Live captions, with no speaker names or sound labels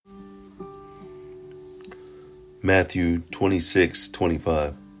Matthew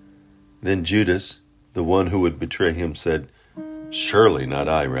 26:25. Then Judas, the one who would betray him, said, "Surely not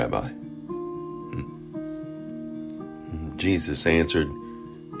I, Rabbi." Jesus answered,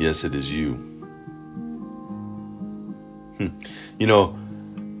 "Yes, it is you."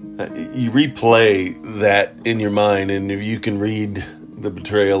 You replay that in your mind, and if you can read the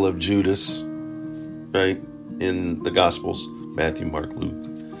betrayal of Judas, right, in the Gospels, Matthew, Mark, Luke,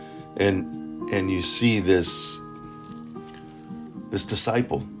 and you see this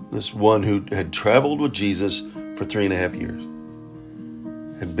disciple, this one who had traveled with Jesus for 3.5 years,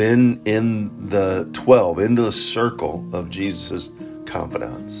 had been in the 12, into the circle of Jesus'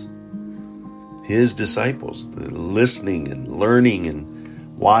 confidants, his disciples, listening and learning and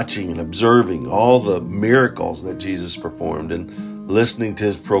watching and observing all the miracles that Jesus performed and listening to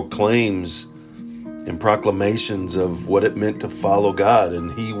his proclaims and proclamations of what it meant to follow God.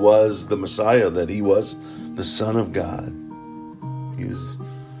 And he was the Messiah, that he was the Son of God. He was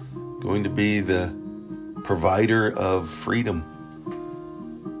going to be the provider of freedom.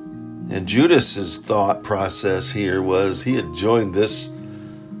 And Judas's thought process here was he had joined this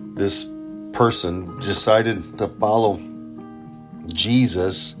person, decided to follow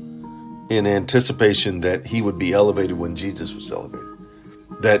Jesus in anticipation that he would be elevated when Jesus was elevated.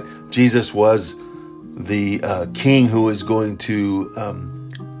 That Jesus was the king who is going to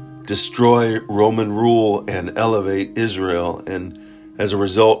destroy Roman rule and elevate Israel, and as a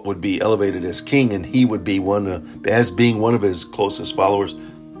result would be elevated as king, and he would be as being one of his closest followers,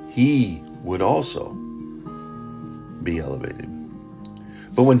 he would also be elevated.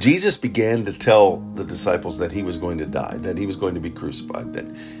 But when Jesus began to tell the disciples that he was going to die, that he was going to be crucified, that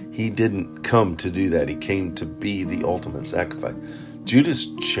he didn't come to do that, he came to be the ultimate sacrifice, Judas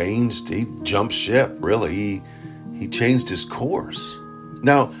changed, he jumped ship, really. He changed his course.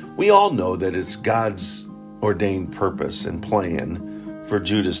 Now, we all know that it's God's ordained purpose and plan for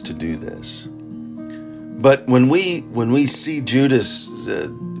Judas to do this. But when we see Judas'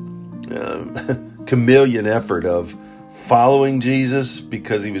 chameleon effort of following Jesus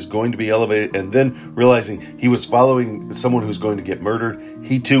because he was going to be elevated, and then realizing he was following someone who's going to get murdered,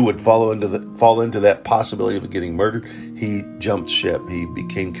 he too would fall into that possibility of getting murdered. He jumped ship. He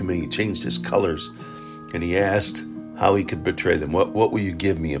became chameleon. He changed his colors, and he asked how he could betray them. What will you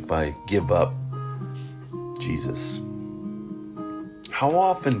give me if I give up Jesus? How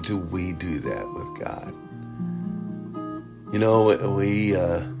often do we do that with God?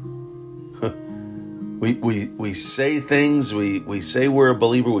 We say things, we say we're a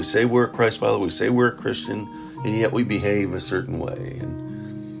believer, we say we're a Christ follower, we say we're a Christian, and yet we behave a certain way.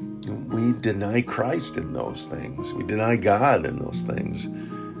 And we deny Christ in those things. We deny God in those things.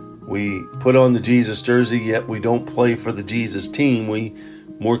 We put on the Jesus jersey, yet we don't play for the Jesus team. We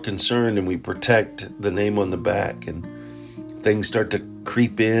more concerned and we protect the name on the back, and things start to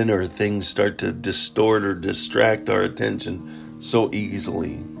creep in, or things start to distort or distract our attention so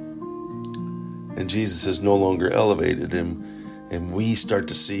easily. And Jesus is no longer elevated, and we start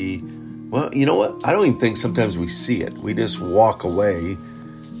to see, well, you know what? I don't even think sometimes we see it. We just walk away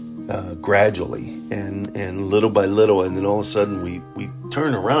gradually and little by little, and then all of a sudden we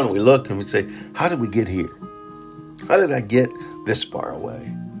turn around and we look and we say, how did we get here? How did I get this far away?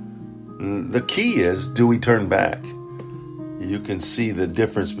 And the key is, do we turn back? You can see the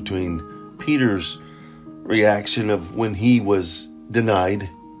difference between Peter's reaction of when he was denied,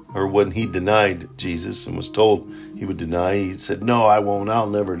 or when he denied Jesus and was told he would deny. He said, "No, I won't. I'll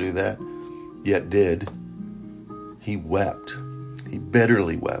never do that." Yet did. He wept. He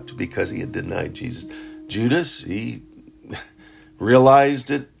bitterly wept because he had denied Jesus. Judas, he realized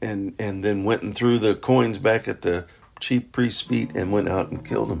it and then went and threw the coins back at the chief priest's feet and went out and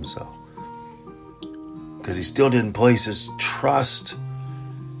killed himself, because he still didn't place his trust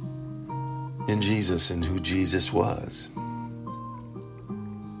in Jesus and who Jesus was.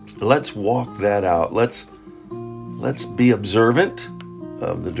 Let's walk that out. Let's be observant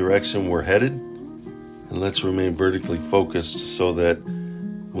of the direction we're headed, and let's remain vertically focused so that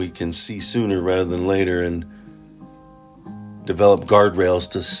we can see sooner rather than later, and develop guardrails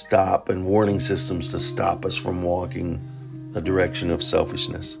to stop and warning systems to stop us from walking a direction of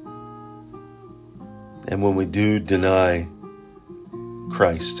selfishness. And when we do deny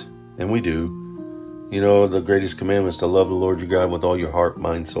Christ, and we do, the greatest commandment is to love the Lord your God with all your heart,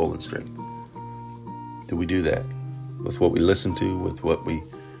 mind, soul, and strength. Do we do that with what we listen to, with what we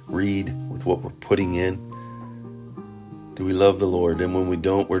read, with what we're putting in? Do we love the Lord? And when we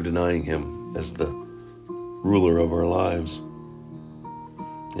don't, we're denying him as the ruler of our lives.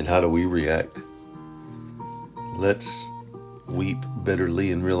 And how do we react? Let's weep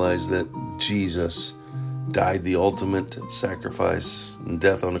bitterly and realize that Jesus died the ultimate sacrifice and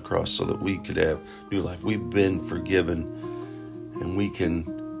death on the cross so that we could have new life. We've been forgiven, and we can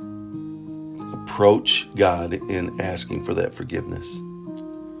approach God in asking for that forgiveness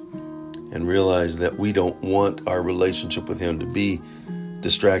and realize that we don't want our relationship with Him to be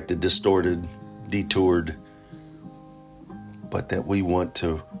distracted, distorted, detoured, but that we want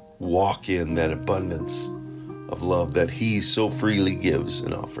to walk in that abundance of love that He so freely gives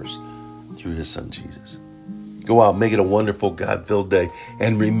and offers through His Son, Jesus. Go out, make it a wonderful, God-filled day,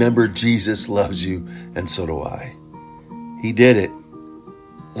 and remember Jesus loves you, and so do I. He did it.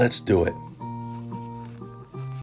 Let's do it.